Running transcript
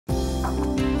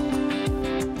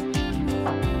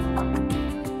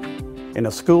In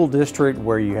a school district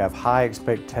where you have high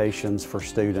expectations for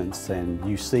students and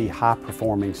you see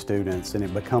high-performing students and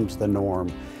it becomes the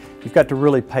norm, you've got to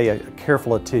really pay a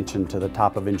careful attention to the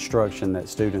type of instruction that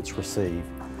students receive.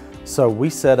 So we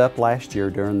set up last year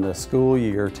during the school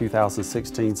year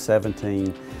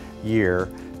 2016-17 year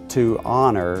to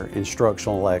honor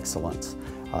instructional excellence.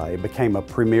 It became a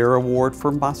premier award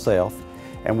for myself,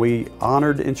 and we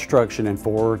honored instruction in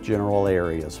 4 general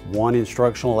areas. 1,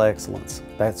 instructional excellence.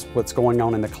 That's what's going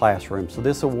on in the classroom. So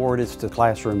this award is to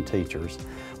classroom teachers.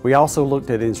 We also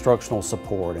looked at instructional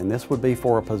support, and this would be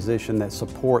for a position that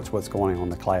supports what's going on in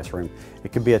the classroom.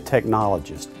 It could be a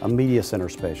technologist, a media center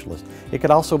specialist. It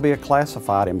could also be a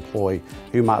classified employee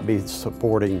who might be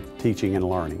supporting teaching and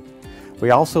learning. We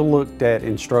also looked at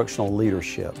instructional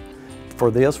leadership.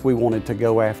 For this, we wanted to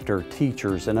go after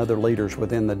teachers and other leaders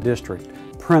within the district,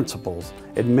 principals,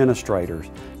 administrators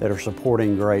that are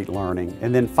supporting great learning.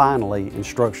 And then finally,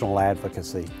 instructional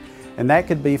advocacy. And that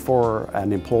could be for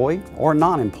an employee or a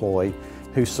non-employee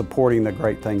who's supporting the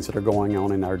great things that are going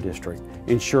on in our district,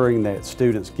 ensuring that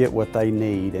students get what they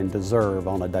need and deserve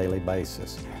on a daily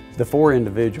basis. The 4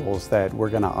 individuals that we're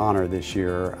going to honor this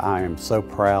year, I am so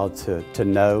proud to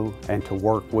know and to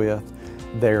work with.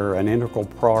 They're an integral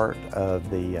part of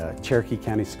the Cherokee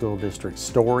County School District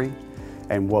story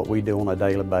and what we do on a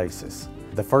daily basis.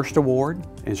 The first award,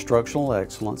 Instructional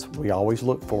Excellence, we always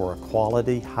look for a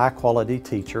quality, high-quality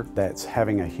teacher that's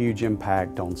having a huge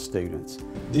impact on students.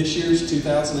 This year's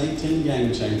 2018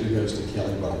 Game Changer goes to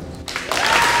Kelly Burke.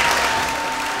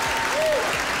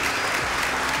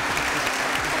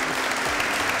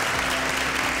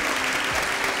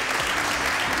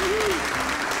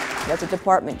 As a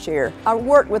department chair, I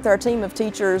worked with our team of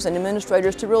teachers and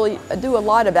administrators to really do a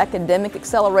lot of academic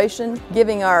acceleration,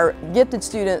 giving our gifted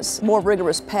students more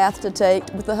rigorous path to take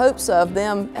with the hopes of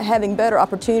them having better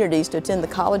opportunities to attend the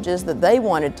colleges that they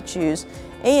wanted to choose,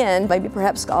 and maybe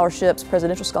perhaps scholarships,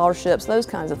 presidential scholarships, those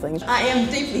kinds of things. I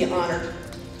am deeply honored,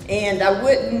 and I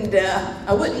wouldn't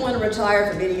want to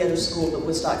retire from any other school but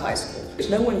Woodstock High School.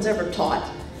 No one's ever taught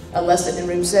a lesson in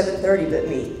room 730 but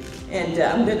me, and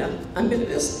I'm gonna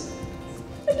miss it.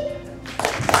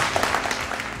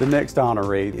 The next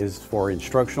honoree is for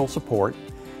instructional support.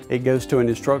 It goes to an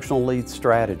instructional lead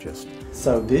strategist.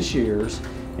 So this year's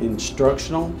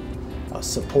instructional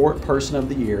support person of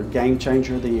the year, game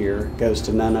changer of the year, goes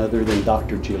to none other than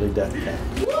Dr. Julie Dutko.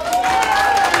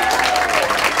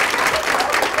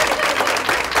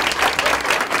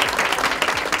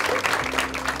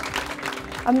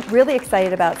 I'm really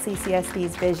excited about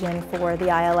CCSD's vision for the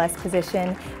ILS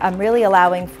position, really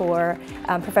allowing for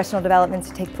professional development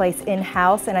to take place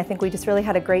in-house, and I think we just really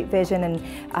had a great vision, and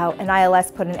an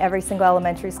ILS put in every single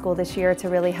elementary school this year to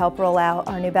really help roll out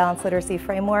our New Balanced Literacy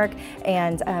Framework,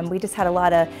 and we just had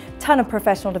a ton of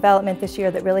professional development this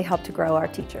year that really helped to grow our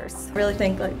teachers. I really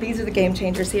think these are the game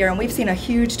changers here, and we've seen a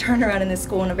huge turnaround in this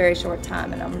school in a very short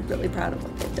time, and I'm really proud of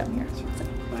what they've done here.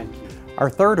 Thank you. Our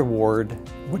third award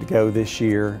would go this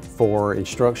year for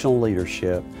instructional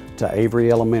leadership to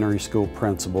Avery Elementary School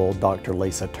Principal, Dr.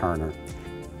 Lisa Turner.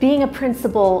 Being a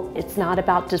principal, it's not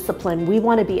about discipline. We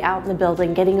want to be out in the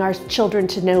building, getting our children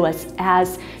to know us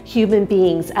as human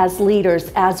beings, as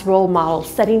leaders, as role models,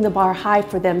 setting the bar high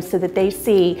for them so that they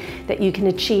see that you can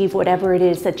achieve whatever it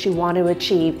is that you want to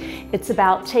achieve. It's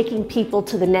about taking people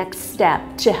to the next step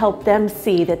to help them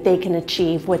see that they can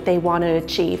achieve what they want to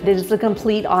achieve. It is a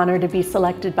complete honor to be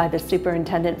selected by the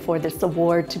superintendent for this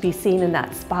award. To be seen in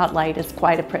that spotlight is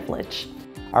quite a privilege.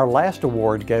 Our last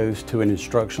award goes to an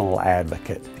instructional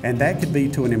advocate, and that could be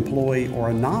to an employee or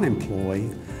a non-employee,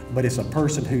 but it's a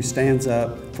person who stands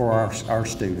up for our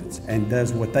students and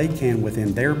does what they can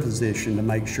within their position to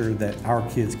make sure that our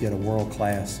kids get a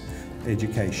world-class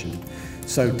education.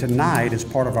 So tonight, as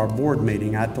part of our board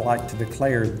meeting, I'd like to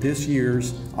declare this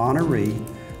year's honoree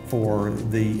for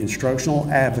the Instructional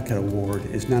Advocate Award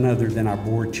is none other than our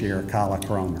board chair, Kyla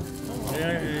Cromer.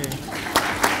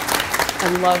 I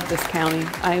love this county.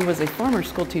 I was a former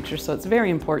school teacher, so it's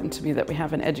very important to me that we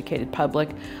have an educated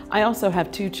public. I also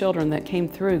have 2 children that came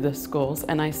through the schools,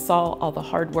 and I saw all the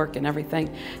hard work and everything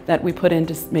that we put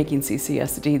into making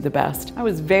CCSD the best. I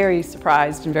was very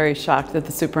surprised and very shocked that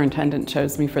the superintendent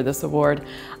chose me for this award.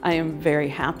 I am very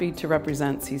happy to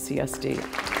represent CCSD.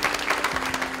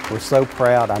 We're so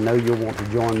proud. I know you'll want to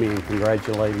join me in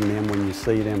congratulating them when you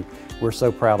see them. We're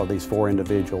so proud of these 4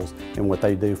 individuals and what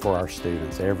they do for our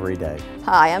students every day.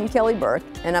 Hi, I'm Kelly Burke,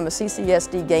 and I'm a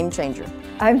CCSD game changer.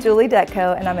 I'm Julie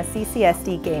Dutko, and I'm a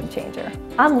CCSD game changer.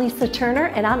 I'm Lisa Turner,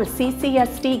 and I'm a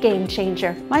CCSD game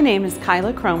changer. My name is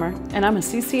Kyla Cromer, and I'm a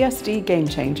CCSD game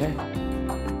changer.